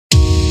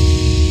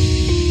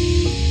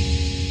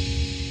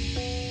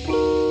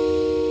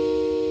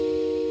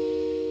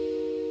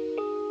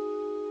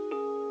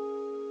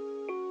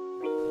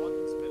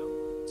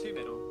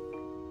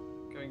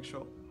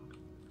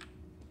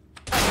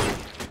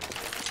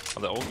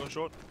Are they all going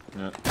short?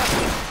 Yeah.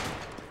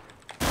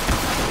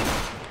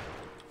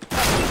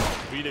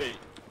 Mrtweeday.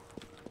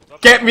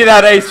 Get me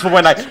that ace for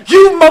when I.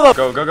 You mother.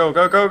 Go, go, go,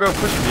 go, go, go.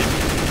 Push me.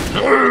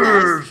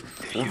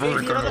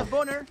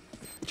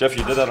 Jeff,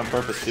 you did that on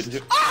purpose, didn't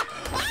you?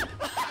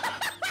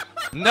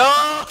 No!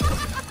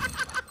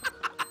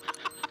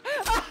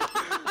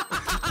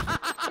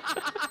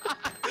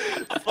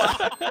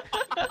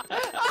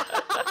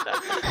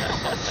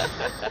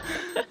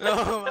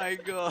 Oh my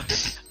god.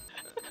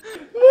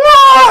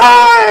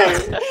 Why?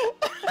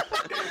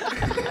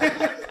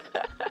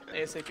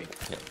 ASAP.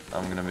 Yeah,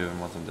 I'm gonna move him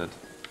once I'm dead.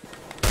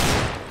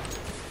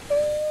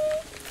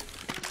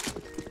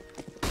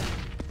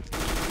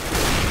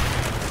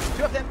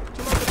 Two of them.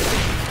 Two more.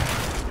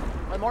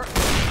 One more.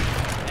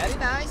 Very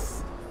nice.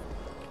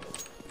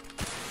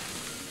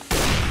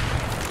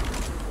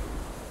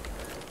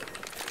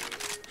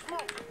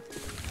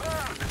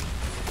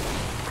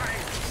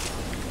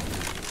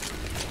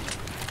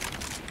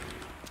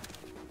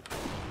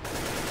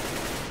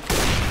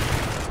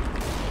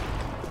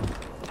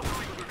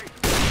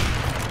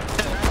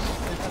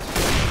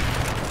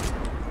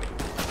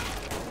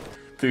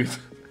 Dude,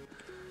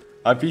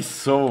 I'd be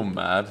so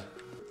mad.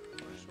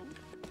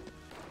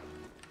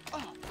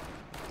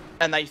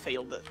 And I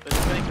failed it. But I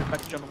think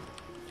back to jungle.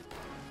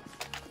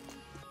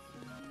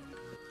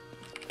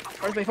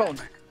 Where's my phone?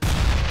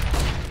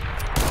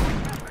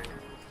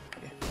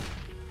 Okay.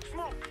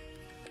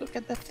 Look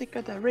at the flick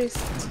of the wrist.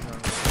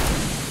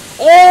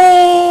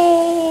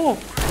 Oh!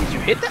 Did you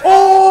hit that?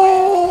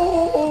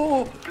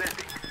 Oh!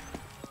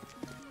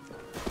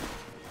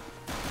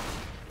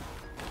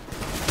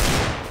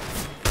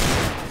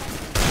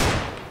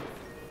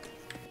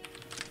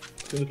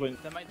 They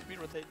might be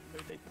rotate.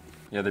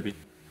 Yeah, they beat.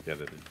 Yeah,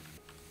 they did.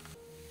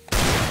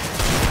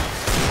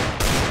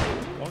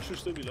 One should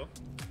still be low.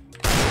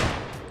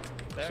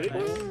 There, See?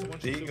 nice. One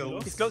should still be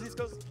low. He's close, he's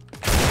close.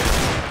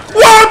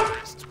 What?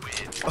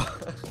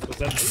 Was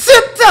that me?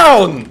 Sit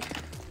down!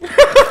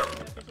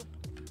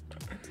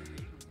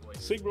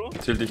 Sick, bro?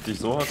 Tilt ich dich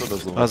so hart oder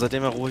so? Aber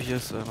seitdem er ruhig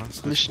ist,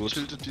 ist Mich gut.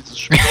 tiltet dieses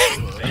Spiel.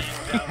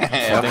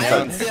 Er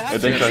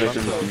denkt halt, ich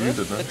bin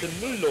gemutet, ne? Hätte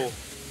null low.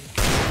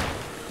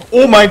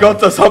 Oh mein Gott,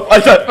 das hab.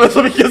 Alter, was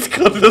hab ich jetzt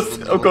gerade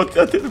Lust? Oh Gott,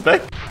 der hat den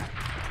weg.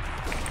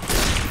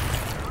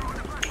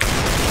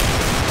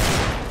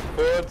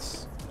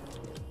 Kurz.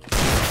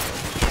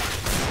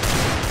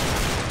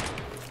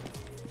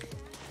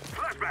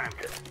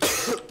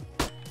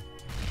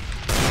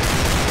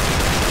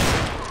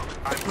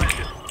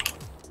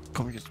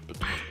 Komm jetzt bitte.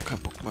 Kein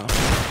Bock mehr.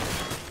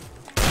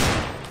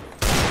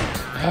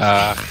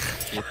 Ach,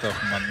 geht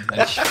doch, Mann.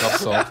 Ich glaub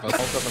so auf was.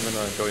 Aufpassen, wenn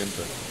er go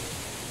into.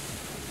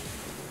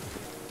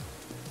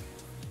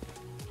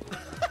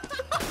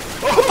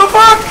 What the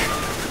fuck?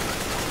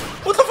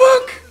 What the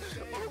fuck?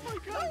 Oh my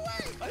god!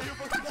 Are you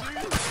fucking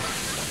serious?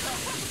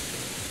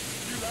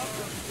 You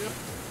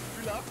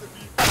laughed at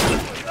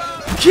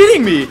me.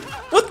 Kidding me?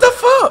 What the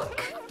fuck?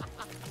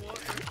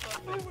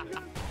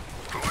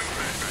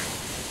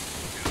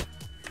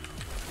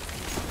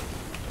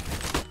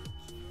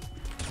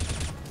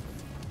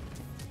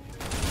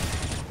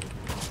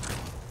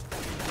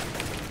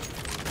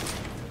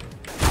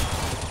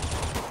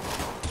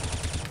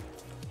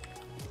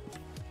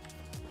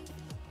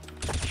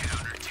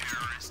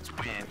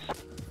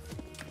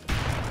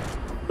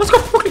 Let's go!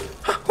 Okay!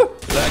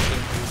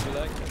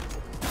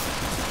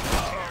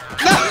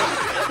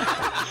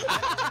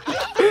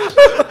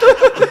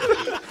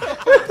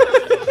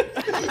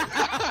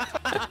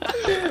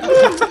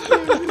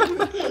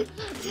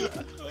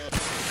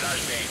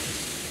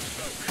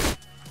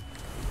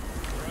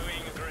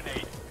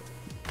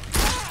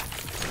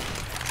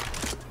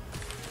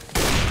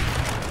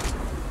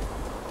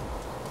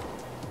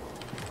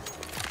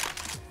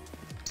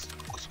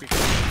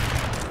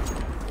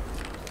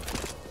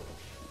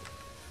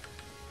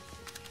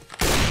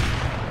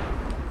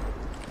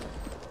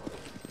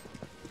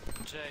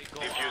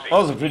 That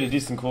was a pretty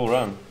decent cool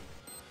run.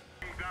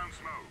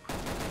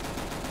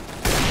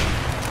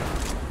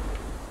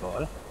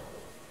 Lol.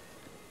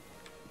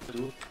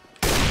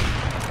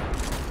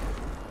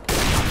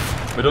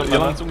 Wir dürfen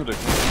ja zugedeckt.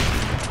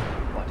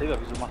 Boah, Digga,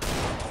 wieso machst du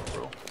das auch,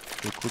 Bro?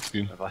 Ich will kurz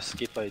gehen. Was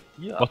geht bei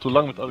dir Mach ab? du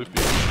lang mit AWP.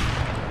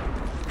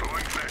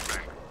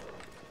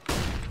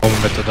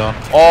 Mitte da.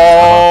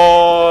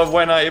 Oh,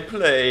 when I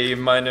play,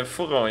 meine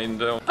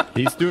Freunde.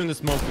 He's doing the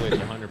smoke wave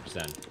 100%.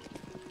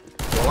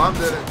 Well, I'm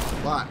dead.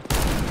 Why?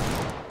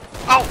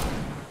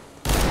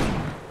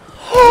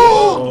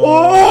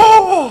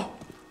 Oh!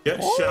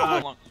 Get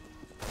shot.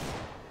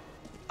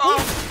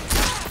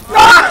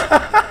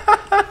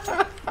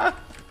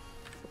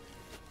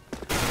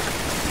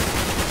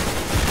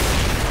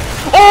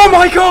 Oh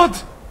my god!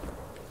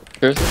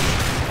 Seriously?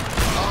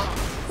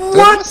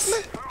 What?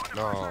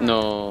 No.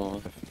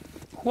 No.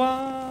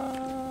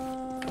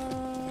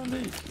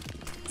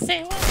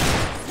 Say what?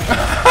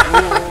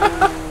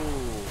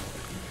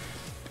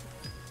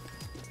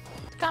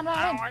 Come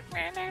on.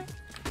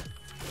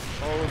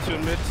 Oh,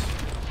 schön mit.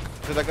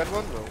 Did I get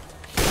one? No.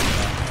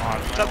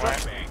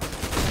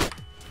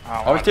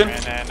 Hab ich den? Nee.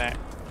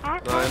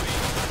 Nein.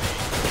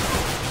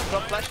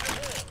 Drop Flash.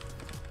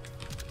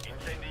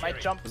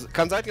 Might jump.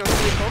 Kann Seitengang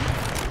zu dir kommen?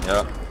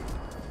 Ja.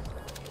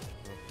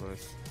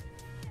 Nice.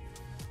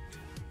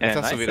 Jetzt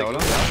hast du wieder, oder?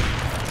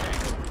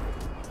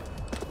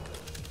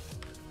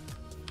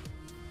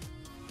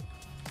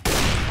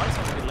 One's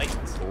gonna be late.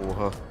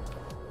 Oha.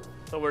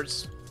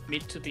 Towards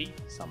mid to B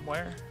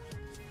somewhere.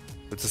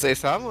 Willst du das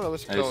Ace haben oder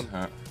was ich Ace, klauen?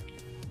 ja.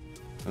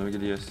 Let me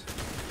get the ace.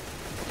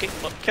 Okay,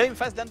 well, kill him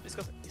fast then,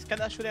 because he's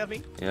kinda shooting at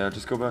me. Yeah,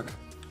 just go back.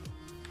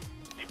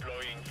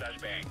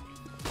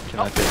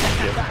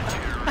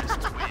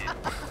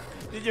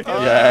 Did you hear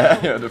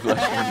Yeah, the flash.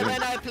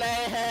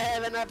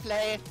 when I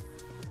play.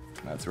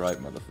 That's right,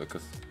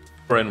 motherfuckers.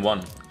 We're in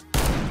one.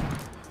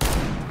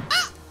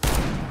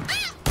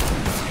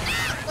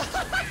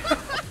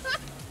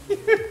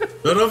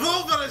 The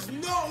revolver is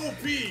not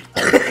OP!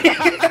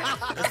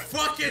 It's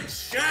fucking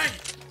shag!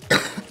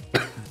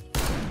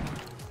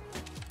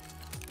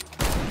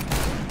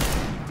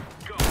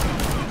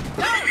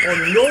 Oh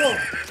no!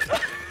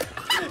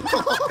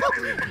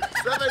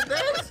 7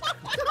 days?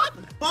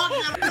 Fuck,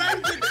 your friend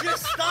had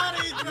just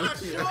started!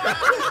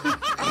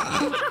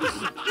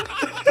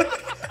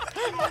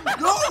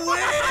 No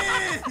way!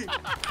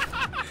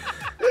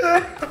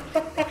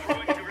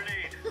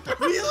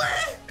 Really?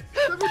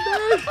 7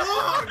 days?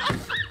 Fuck!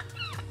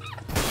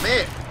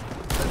 Mate,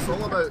 it's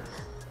all about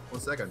 1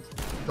 second.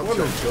 Dump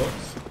shot.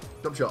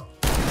 Dump shot.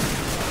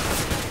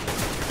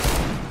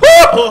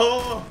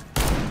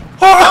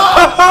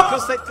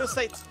 Two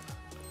side.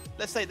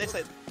 Left side.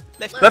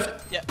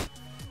 Left. Yeah.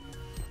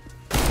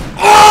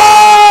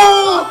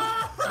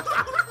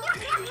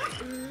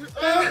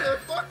 The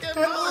fucking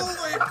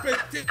holy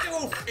potato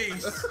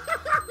face!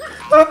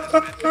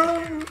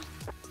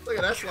 Look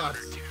at this,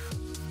 lads.